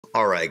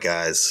Alright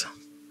guys,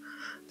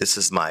 this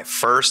is my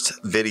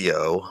first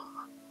video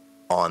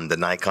on the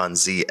Nikon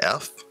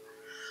Zf.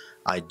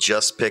 I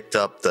just picked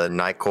up the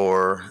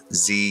Nikon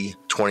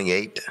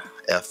Z28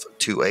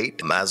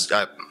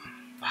 f2.8.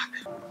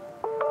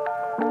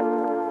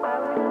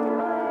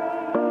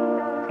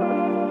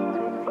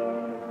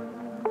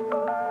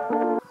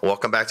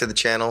 Welcome back to the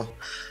channel.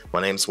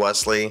 My name's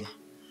Wesley.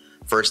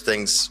 First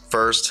things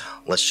first,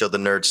 let's show the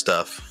nerd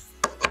stuff.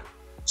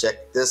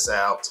 Check this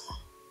out.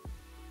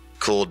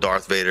 Cool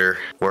Darth Vader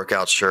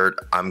workout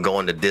shirt. I'm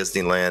going to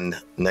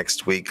Disneyland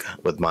next week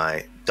with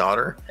my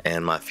daughter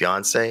and my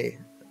fiance.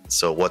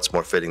 So what's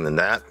more fitting than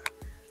that?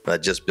 I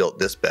just built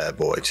this bad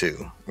boy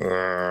too.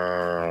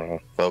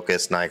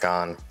 Focus,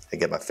 Nikon. I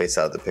get my face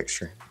out of the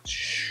picture.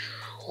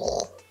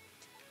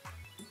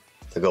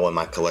 To go in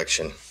my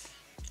collection.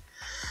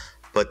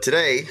 But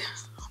today,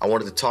 I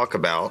wanted to talk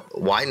about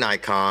why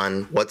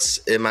Nikon, what's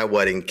in my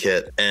wedding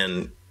kit,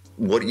 and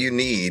what do you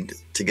need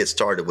to get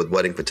started with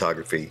wedding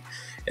photography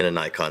in a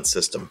Nikon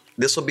system.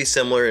 This will be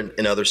similar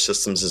in other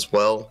systems as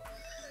well.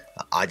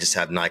 I just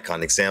have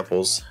Nikon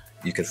examples.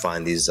 You can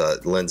find these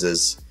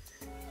lenses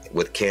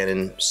with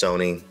Canon,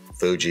 Sony,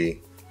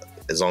 Fuji,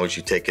 as long as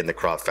you take in the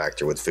crop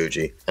factor with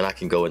Fuji, and I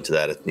can go into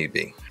that if need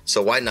be.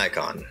 So why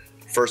Nikon?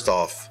 First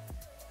off,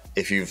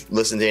 if you've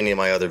listened to any of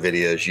my other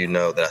videos, you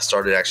know that I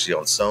started actually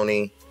on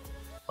Sony.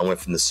 I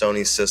went from the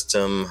Sony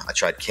system. I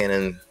tried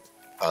Canon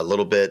a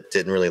little bit,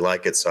 didn't really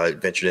like it, so I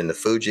ventured into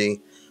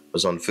Fuji.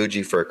 Was on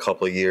Fuji for a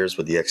couple of years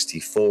with the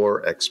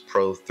X-T4, X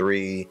Pro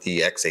 3, the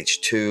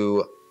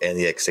XH2, and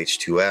the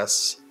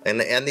XH2S, and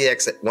the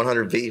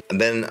X100V. And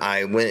then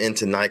I went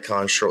into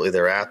Nikon shortly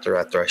thereafter,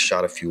 after I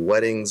shot a few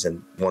weddings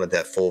and wanted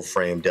that full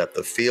frame depth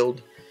of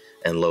field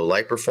and low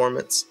light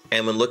performance.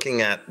 And when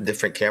looking at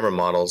different camera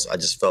models, I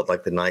just felt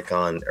like the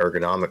Nikon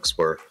ergonomics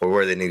were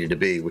where they needed to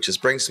be, which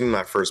just brings me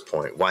my first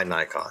point. Why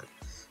Nikon?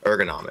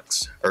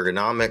 Ergonomics.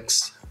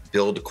 Ergonomics,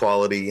 build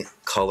quality,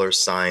 color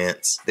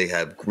science. They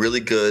have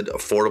really good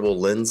affordable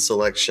lens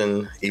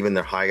selection. Even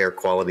their higher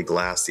quality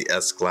glass, the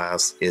S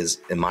glass, is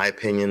in my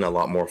opinion a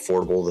lot more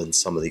affordable than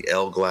some of the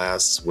L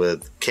glass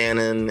with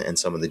Canon and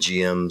some of the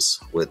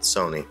GMs with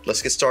Sony.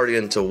 Let's get started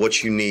into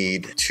what you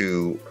need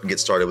to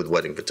get started with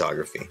wedding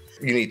photography.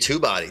 You need two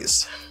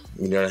bodies.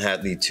 You're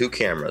gonna need two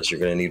cameras. You're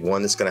gonna need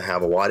one that's gonna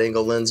have a wide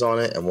angle lens on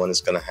it and one that's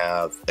gonna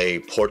have a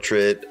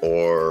portrait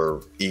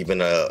or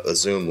even a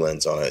zoom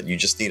lens on it. You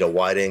just need a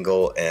wide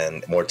angle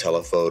and more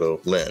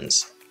telephoto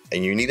lens.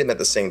 And you need them at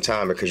the same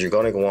time because you're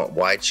going to want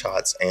wide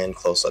shots and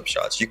close-up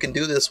shots. You can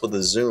do this with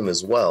a zoom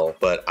as well,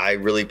 but I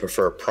really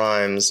prefer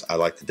primes. I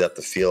like the depth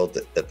of field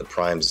that the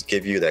primes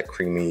give you, that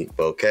creamy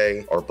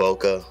bokeh or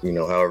bokeh, you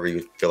know, however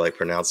you feel like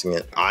pronouncing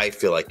it. I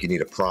feel like you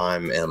need a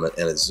prime and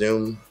a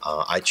zoom.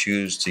 I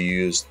choose to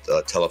use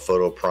a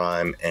telephoto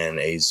prime and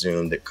a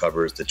zoom that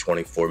covers the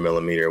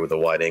 24mm with a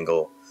wide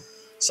angle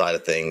side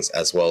of things,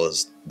 as well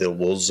as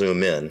we'll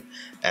zoom in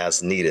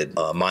as needed.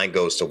 Mine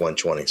goes to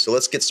 120. So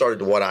let's get started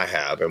to what I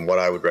have and what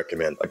I would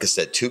recommend. Like I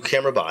said, two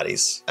camera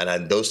bodies,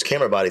 and those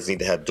camera bodies need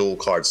to have dual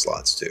card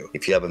slots too.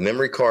 If you have a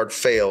memory card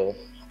fail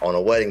on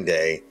a wedding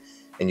day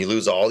and you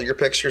lose all your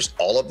pictures,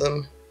 all of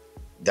them,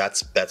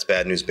 that's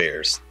bad news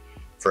bears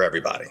for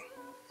everybody.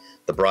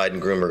 The bride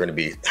and groom are going to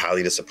be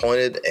highly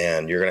disappointed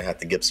and you're going to have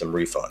to give some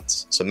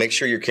refunds. So make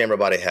sure your camera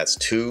body has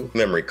two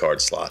memory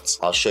card slots.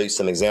 I'll show you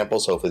some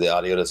examples. Hopefully the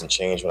audio doesn't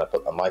change when I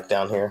put my mic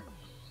down here.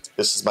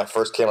 This is my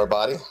first camera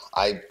body.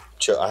 I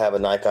have a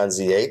Nikon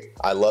Z8.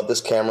 I love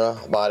this camera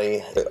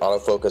body. The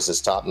autofocus is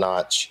top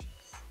notch.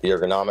 The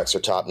ergonomics are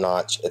top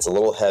notch. It's a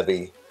little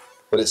heavy,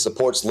 but it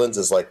supports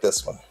lenses like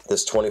this one,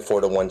 this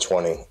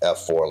 24-120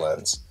 f4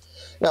 lens.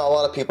 Now, a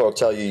lot of people will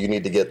tell you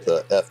need to get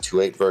the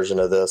f2.8 version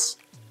of this.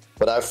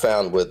 But I've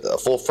found with a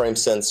full frame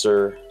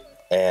sensor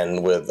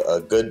and with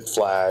a good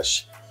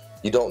flash,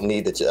 you don't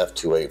need the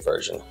f2.8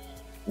 version.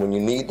 When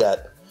you need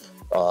that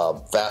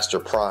faster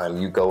prime,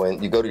 you go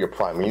to your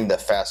prime. When you need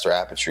that faster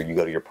aperture, you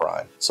go to your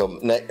prime. So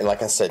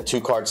like I said, two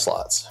card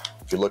slots.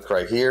 If you look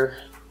right here,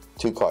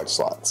 two card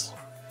slots.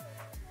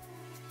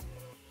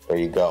 There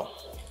you go.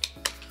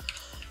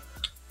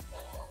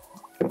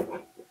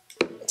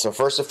 So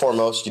first and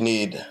foremost, you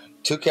need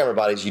two camera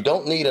bodies. You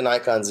don't need a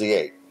Nikon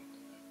Z8.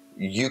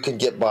 You can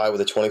get by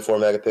with a 24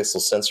 megapixel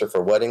sensor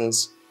for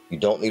weddings. You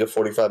don't need a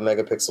 45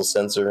 megapixel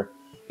sensor.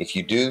 If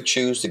you do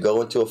choose to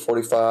go into a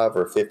 45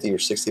 or 50 or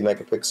 60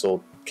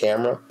 megapixel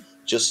camera,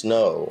 just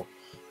know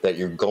that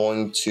you're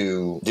going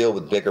to deal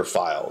with bigger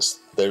files.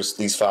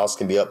 These files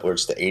can be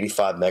upwards to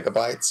 85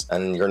 megabytes,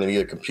 and you're going to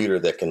need a computer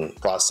that can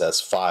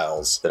process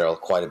files that are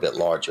quite a bit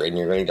larger, and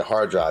you're going to need a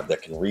hard drive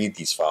that can read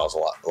these files a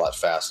lot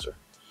faster.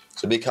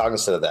 So be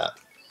cognizant of that.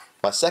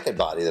 My second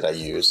body that I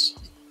use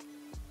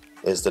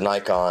is the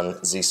Nikon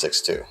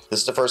Z6ii. This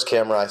is the first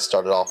camera I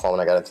started off on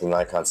when I got into the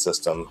Nikon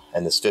system,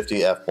 and this 50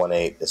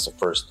 f1.8 is the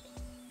first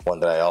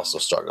one that I also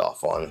started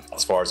off on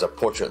as far as a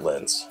portrait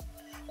lens.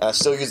 And I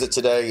still use it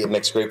today. It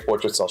makes great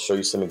portraits. I'll show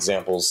you some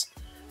examples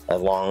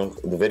along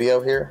the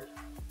video here.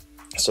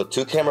 So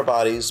two camera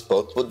bodies,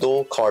 both with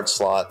dual card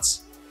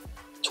slots,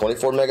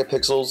 24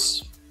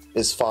 megapixels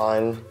is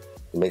fine.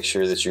 Make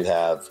sure that you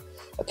have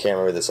a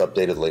camera that's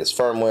updated the latest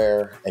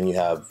firmware, and you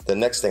have the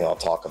next thing I'll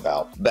talk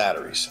about,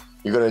 batteries.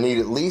 You're gonna need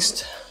at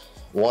least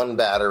one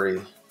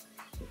battery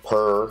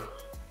per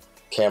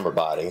camera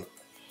body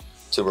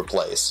to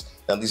replace.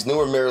 Now these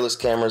newer mirrorless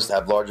cameras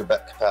have larger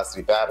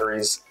capacity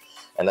batteries,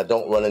 and I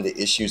don't run into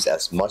issues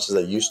as much as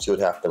I used to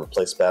have to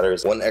replace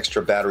batteries. One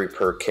extra battery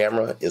per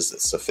camera is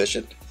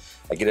sufficient.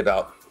 I get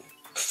about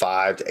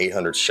 500 to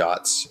 800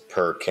 shots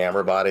per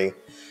camera body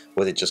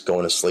with it just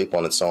going to sleep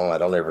on its own. I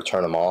don't ever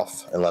turn them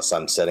off unless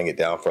I'm setting it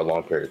down for a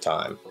long period of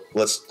time.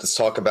 Let's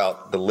talk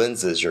about the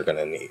lenses you're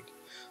gonna need.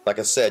 Like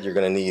I said, you're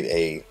gonna need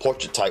a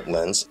portrait type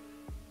lens.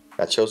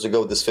 I chose to go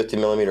with this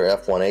 50mm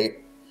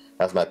f1.8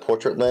 as my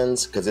portrait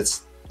lens because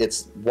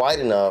it's wide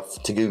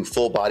enough to do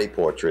full body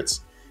portraits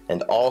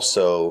and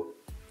also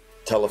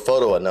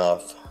telephoto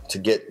enough to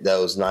get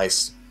those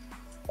nice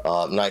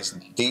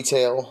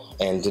detail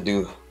and to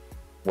do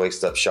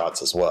waist up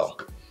shots as well.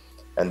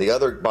 And the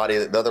other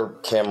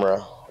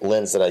camera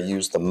lens that I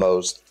use the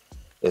most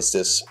is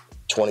this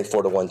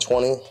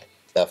 24-120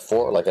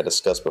 f4, like I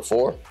discussed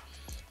before.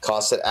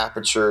 Constant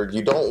aperture.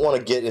 You don't want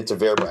to get into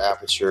variable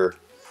aperture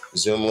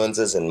zoom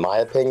lenses, in my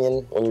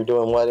opinion. When you're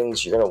doing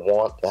weddings, you're going to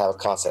want to have a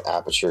constant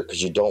aperture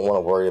because you don't want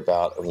to worry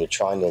about when you're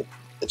trying to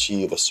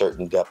achieve a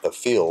certain depth of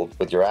field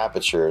with your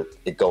aperture,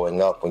 it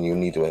going up when you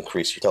need to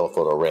increase your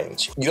telephoto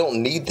range. You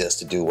don't need this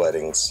to do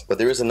weddings, but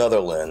there is another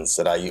lens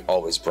that I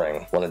always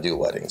bring when I do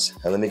weddings.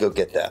 And let me go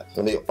get that.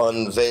 Let me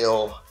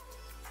unveil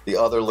the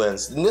other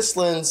lens. And this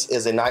lens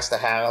is a nice to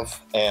have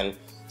and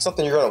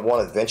something you're going to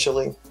want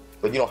eventually,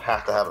 but you don't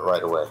have to have it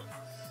right away.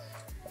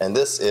 And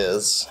this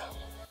is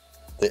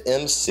the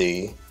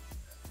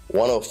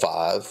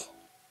MC105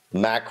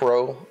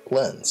 Macro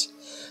lens.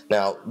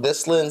 Now,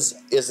 this lens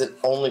isn't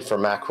only for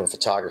macro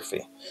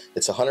photography.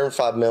 It's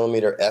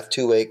 105mm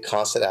f2.8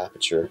 constant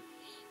aperture.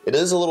 It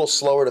is a little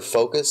slower to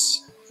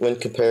focus when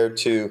compared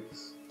to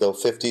the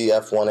 50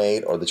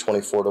 f1.8 or the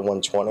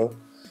 24-120,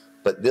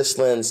 but this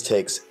lens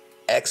takes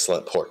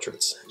excellent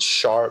portraits.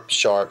 Sharp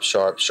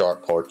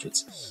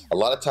portraits. A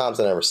lot of times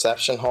in a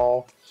reception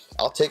hall,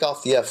 I'll take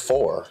off the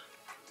f4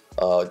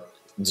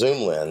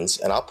 zoom lens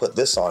and I'll put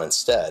this on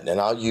instead, and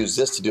I'll use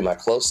this to do my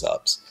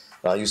close-ups.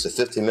 I'll use the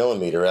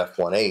 50mm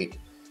f1.8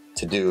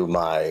 to do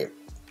my,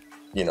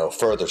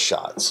 further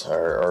shots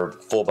or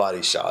full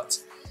body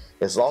shots.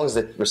 As long as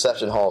the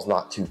reception hall is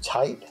not too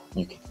tight,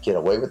 you can get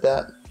away with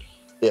that.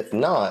 If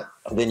not,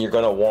 then you're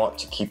going to want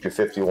to keep your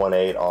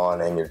 51.8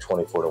 on and your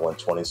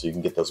 24-120 so you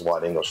can get those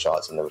wide angle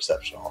shots in the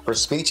reception hall. For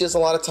speeches, a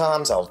lot of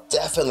times, I'll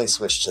definitely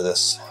switch to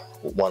this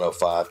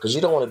 105 because you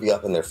don't want to be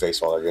up in their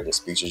face while they're giving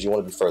speeches. You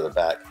want to be further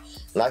back.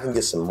 And I can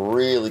get some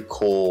really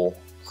cool,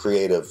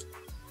 creative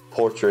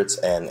portraits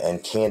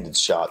and candid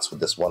shots with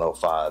this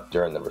 105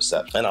 during the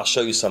reception. And I'll show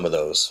you some of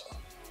those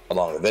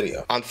along the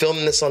video. I'm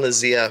filming this on the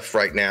Zf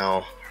right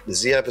now. The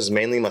Zf is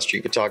mainly my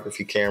street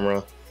photography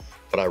camera,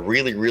 but I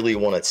really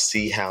want to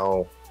see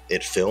how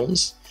it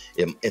films.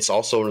 It's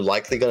also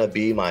likely going to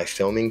be my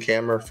filming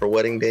camera for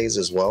wedding days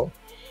as well.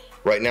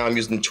 Right now I'm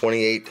using the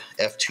 28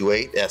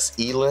 f2.8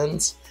 SE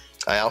lens.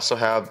 I also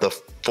have the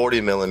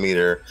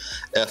 40mm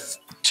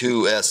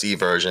f2 SE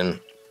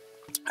version.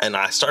 And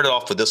I started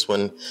off with this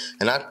one,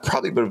 and I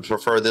probably would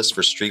prefer this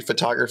for street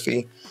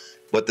photography,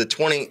 but the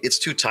 20, it's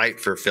too tight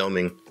for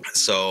filming,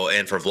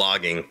 and for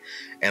vlogging.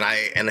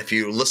 And if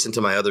you listen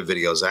to my other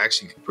videos, I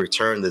actually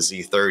returned the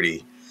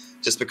Z30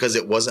 just because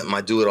it wasn't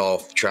my do-it-all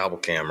travel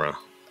camera.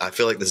 I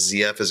feel like the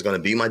Zf is going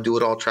to be my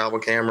do-it-all travel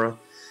camera,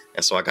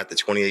 and so I got the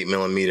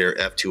 28mm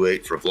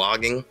f2.8 for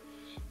vlogging,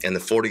 and the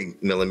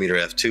 40mm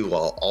f2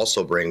 I'll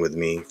also bring with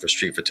me for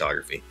street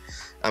photography.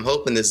 I'm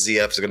hoping this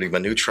Zf is going to be my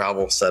new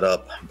travel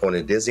setup. I'm going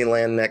to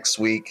Disneyland next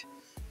week.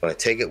 I'm going to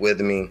take it with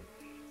me.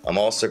 I'm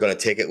also going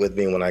to take it with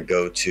me when I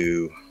go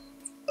to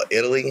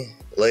Italy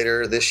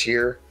later this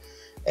year,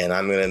 and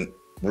I'm going to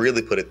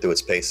really put it through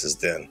its paces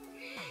then.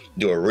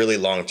 Do a really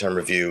long-term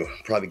review,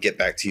 probably get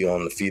back to you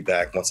on the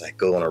feedback once I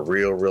go on a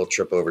real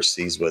trip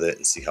overseas with it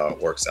and see how it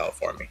works out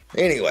for me.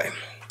 Anyway,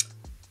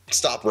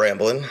 stop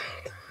rambling.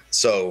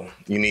 So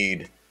you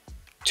need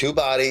 2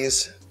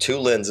 bodies, 2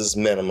 lenses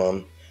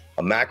minimum,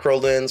 a macro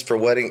lens for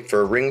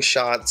ring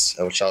shots,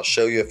 which I'll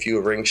show you a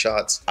few ring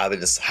shots. I would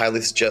just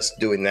highly suggest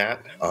doing that.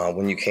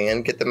 When you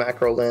can get the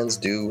macro lens,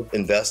 do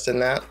invest in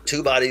that.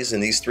 2 bodies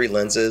and these 3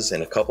 lenses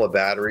and a couple of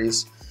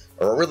batteries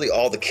are really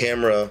all the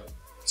camera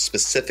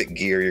specific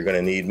gear you're going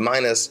to need,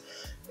 minus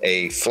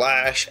a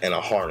flash and a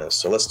harness.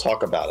 So let's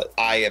talk about it.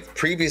 I have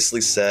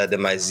previously said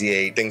in my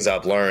Z8 things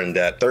I've learned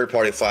that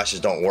third-party flashes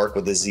don't work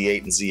with the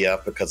Z8 and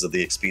Zf because of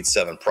the Speed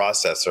 7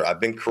 processor. I've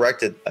been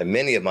corrected by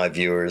many of my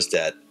viewers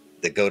that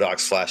the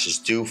Godox flashes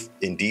do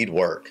indeed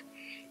work,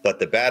 but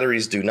the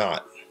batteries do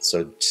not.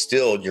 So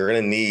still, you're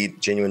going to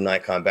need genuine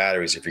Nikon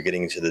batteries if you're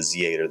getting into the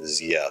Z8 or the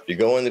Zf. If you're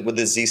going with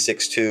the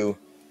Z6ii,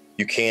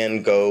 you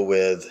can go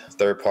with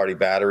third-party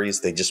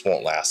batteries. They just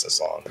won't last as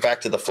long.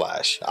 Back to the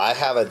flash. I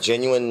have a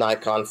genuine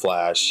Nikon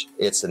flash.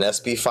 It's an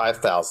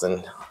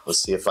SB5000.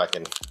 Let's see if I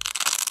can,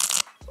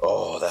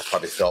 oh, that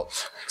probably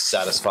felt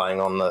satisfying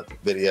on the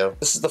video.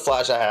 This is the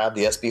flash I have,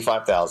 the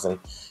SB5000.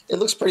 It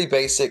looks pretty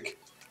basic,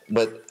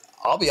 but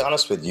I'll be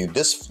honest with you,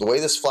 the way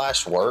this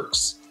flash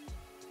works,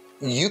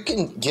 you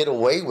can get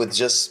away with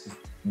just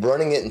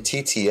running it in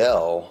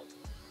TTL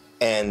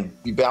and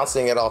be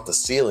bouncing it off the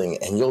ceiling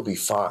and you'll be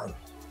fine.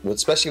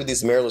 Especially with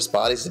these mirrorless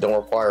bodies that don't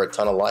require a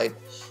ton of light,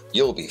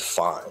 you'll be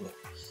fine.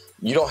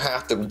 You don't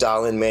have to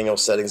dial in manual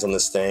settings on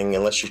this thing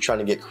unless you're trying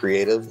to get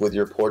creative with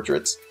your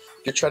portraits.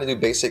 If you're trying to do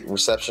basic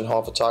reception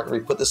hall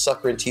photography, put this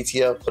sucker in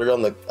TTL, put it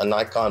on a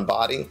Nikon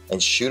body,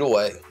 and shoot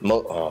away.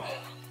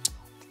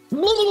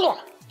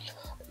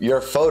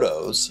 Your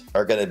photos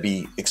are going to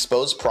be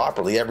exposed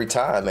properly every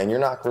time, and you're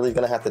not really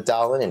going to have to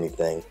dial in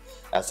anything.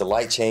 As the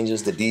light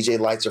changes, the DJ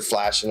lights are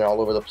flashing all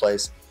over the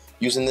place.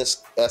 Using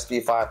this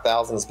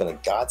SB5000 has been a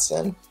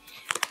godsend.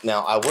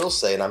 Now, I will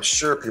say, and I'm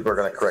sure people are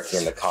going to correct me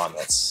in the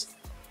comments,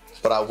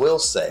 but I will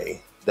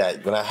say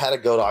that when I had a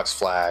Godox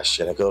flash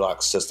and a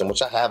Godox system,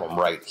 which I have them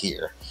right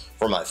here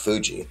for my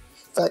Fuji. In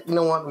fact, you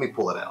know what? Let me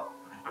pull it out.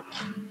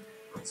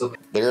 So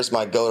there's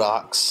my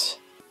Godox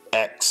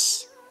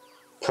X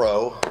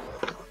Pro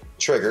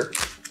trigger.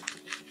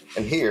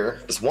 And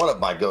here is one of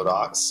my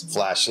Godox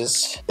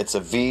flashes. It's a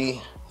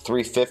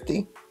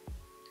V350.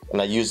 And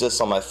I use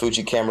this on my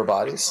Fuji camera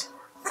bodies.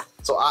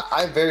 So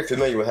I'm very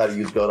familiar with how to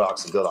use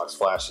Godox and Godox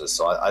flashes.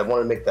 So I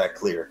want to make that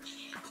clear.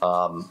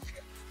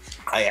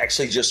 I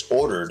actually just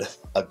ordered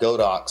a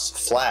Godox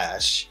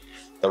flash,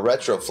 the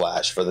retro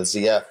flash for the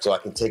ZF, so I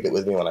can take it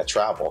with me when I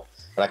travel.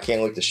 And I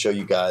can't wait to show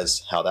you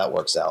guys how that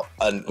works out.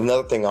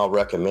 Another thing I'll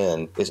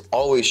recommend is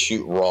always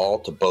shoot RAW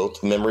to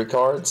both memory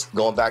cards.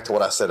 Going back to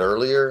what I said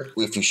earlier,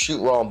 if you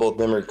shoot RAW on both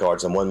memory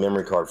cards and one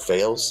memory card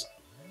fails,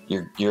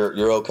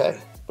 you're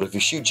okay. But if you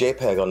shoot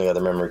JPEG on the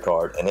other memory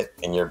card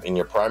and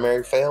your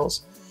primary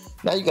fails,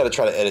 now you got to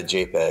try to edit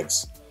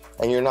JPEGs,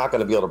 and you're not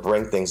going to be able to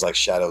bring things like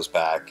shadows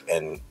back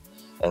and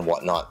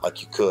whatnot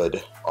like you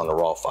could on a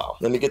RAW file.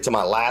 Let me get to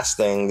my last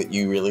thing that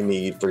you really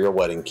need for your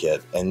wedding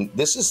kit. And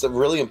this is the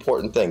really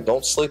important thing.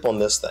 Don't sleep on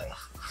this thing.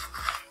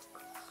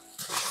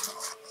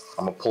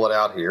 I'm gonna pull it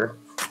out here.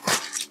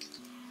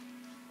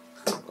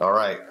 All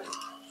right,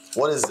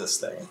 what is this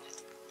thing?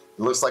 It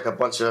looks like a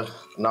bunch of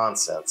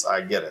nonsense,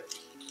 I get it.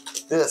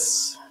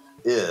 This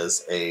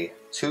is a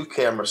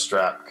 2-camera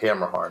strap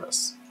camera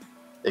harness.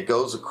 It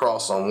goes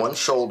across on one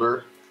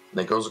shoulder, and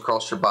it goes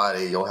across your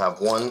body. You'll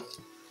have one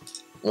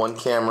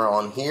camera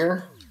on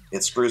here.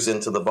 It screws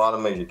into the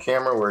bottom of your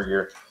camera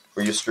where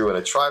you screw in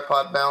a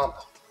tripod mount,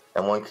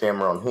 and one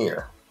camera on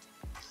here.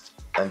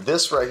 And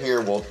this right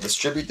here will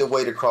distribute the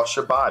weight across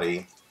your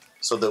body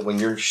so that when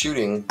you're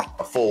shooting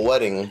a full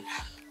wedding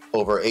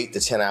over 8 to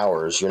 10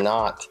 hours, you're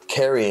not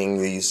carrying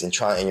these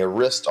and your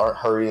wrists aren't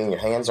hurting, your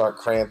hands aren't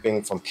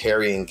cramping from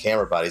carrying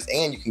camera bodies,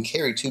 and you can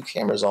carry 2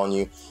 cameras on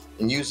you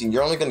and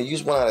you're only going to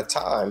use one at a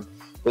time,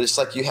 but it's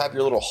like you have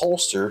your little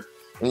holster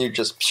and you're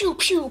just pew,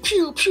 pew,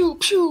 pew, pew,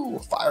 pew,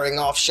 firing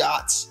off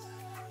shots.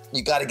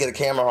 You got to get a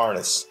camera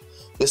harness.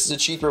 This is a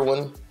cheaper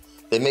one.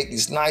 They make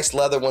these nice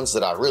leather ones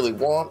that I really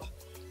want.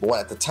 But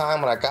at the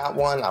time when I got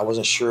one, I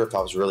wasn't sure if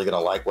I was really going to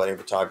like wedding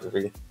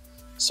photography.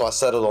 So I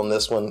settled on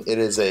this one. It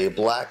is a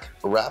black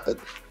Rapid,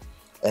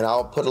 and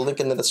I'll put a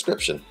link in the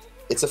description.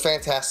 It's a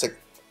fantastic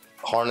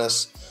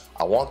harness.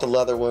 I want the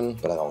leather one,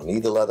 but I don't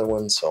need the leather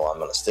one. So I'm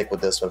going to stick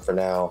with this one for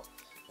now,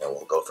 and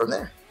we'll go from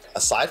there.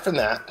 Aside from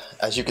that,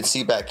 as you can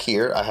see back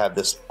here, I have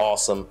this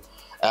awesome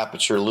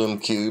aperture lume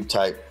cube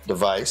type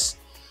device.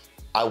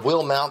 I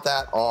will mount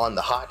that on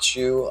the hot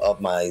shoe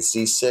of my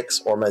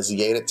Z6 or my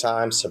Z8 at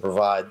times to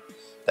provide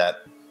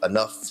that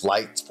enough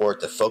light for it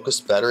to focus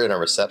better in a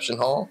reception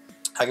hall.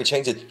 I can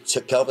change it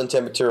to Kelvin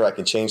temperature. I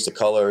can change the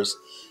colors.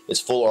 It's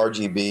full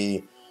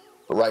RGB.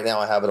 But right now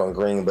I have it on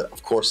green. But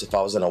of course, if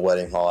I was in a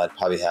wedding hall, I'd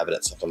probably have it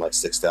at something like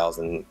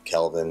 6,000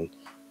 Kelvin,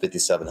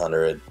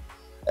 5,700.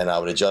 And I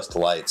would adjust the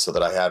light so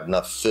that I have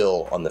enough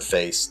fill on the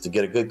face to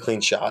get a good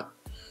clean shot.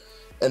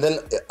 And then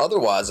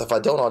otherwise, if I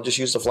don't, I'll just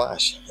use the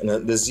flash. And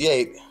the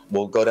Z8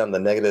 will go down to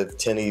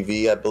 -10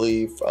 EV, I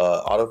believe,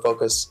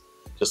 autofocus,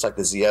 just like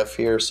the ZF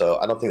here. So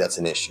I don't think that's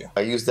an issue.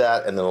 I use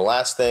that. And then the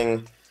last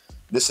thing,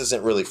 this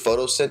isn't really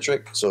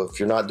photo-centric. So if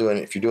you're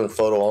doing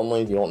photo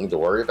only, you don't need to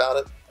worry about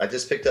it. I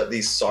just picked up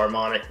these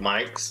Sarmonic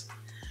mics,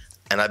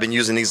 and I've been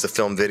using these to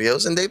film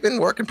videos, and they've been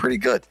working pretty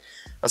good.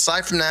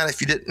 Aside from that, if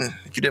you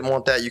didn't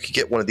want that, you could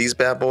get one of these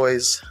bad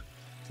boys.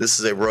 This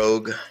is a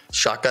Rogue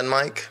shotgun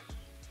mic,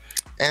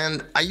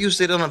 and I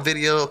used it on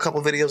a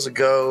couple videos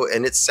ago,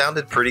 and it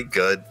sounded pretty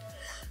good.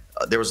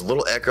 There was a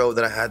little echo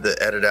that I had to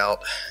edit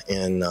out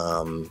in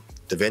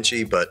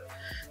DaVinci, but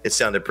it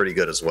sounded pretty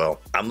good as well.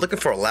 I'm looking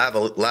for a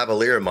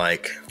lavalier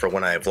mic for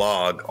when I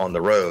vlog on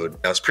the road.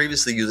 I was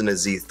previously using a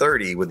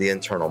Z30 with the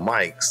internal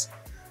mics,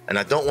 and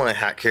I don't want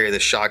to carry the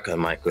shotgun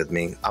mic with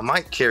me. I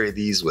might carry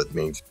these with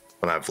me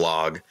when I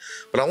vlog,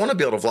 but I want to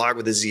be able to vlog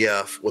with the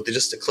ZF with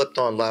just a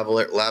clipped-on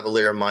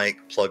lavalier mic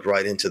plugged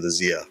right into the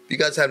ZF. If you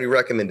guys have any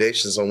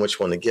recommendations on which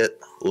one to get,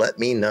 let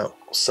me know.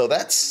 So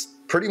that's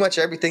pretty much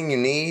everything you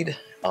need.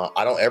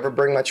 I don't ever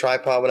bring my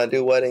tripod when I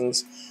do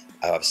weddings.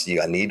 Obviously,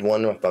 I need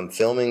one if I'm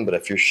filming, but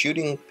if you're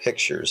shooting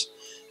pictures,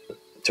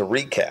 to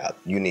recap,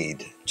 you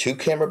need 2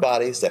 camera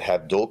bodies that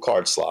have dual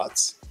card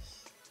slots.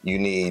 You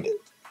need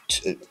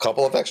a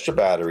couple of extra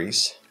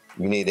batteries.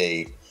 You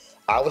need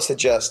I would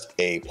suggest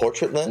a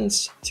portrait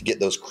lens to get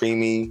those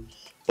creamy,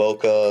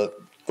 bokeh,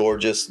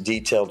 gorgeous,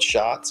 detailed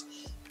shots,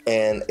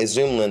 and a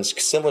zoom lens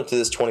similar to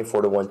this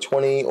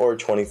 24-120 or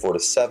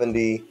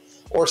 24-70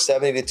 or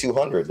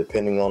 70-200,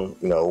 depending on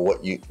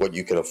what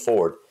you can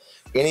afford.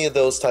 Any of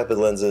those type of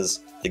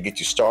lenses to get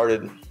you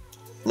started.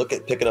 Look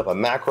at picking up a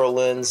macro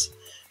lens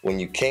when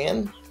you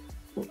can,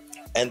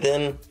 and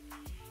then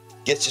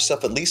get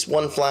yourself at least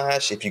 1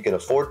 flash. If you can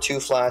afford 2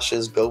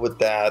 flashes, go with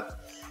that.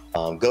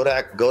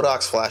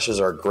 Godox flashes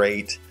are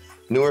great.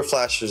 Newer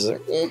flashes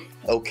are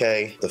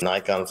okay. The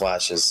Nikon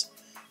flashes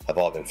have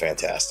all been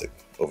fantastic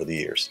over the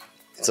years.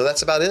 So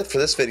that's about it for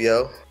this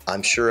video.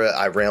 I'm sure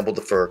I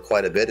rambled for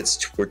quite a bit.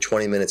 We're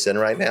 20 minutes in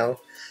right now.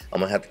 I'm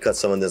gonna have to cut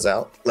some of this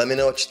out. Let me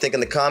know what you think in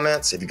the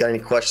comments. If you got any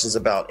questions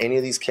about any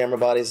of these camera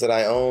bodies that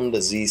I own, the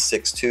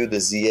Z6ii, the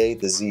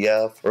Z8, the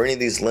Zf, or any of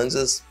these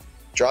lenses,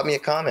 drop me a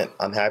comment.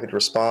 I'm happy to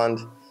respond.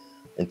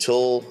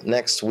 Until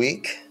next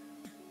week,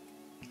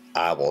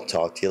 I will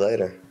talk to you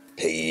later.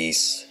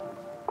 Peace.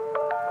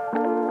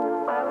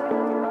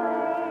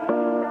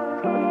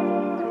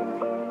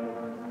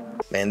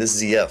 Man,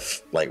 this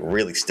Zf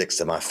really sticks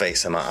to my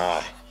face and my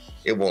eye.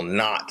 It will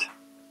not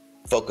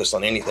focus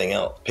on anything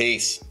else.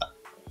 Peace.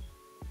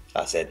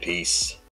 I said peace.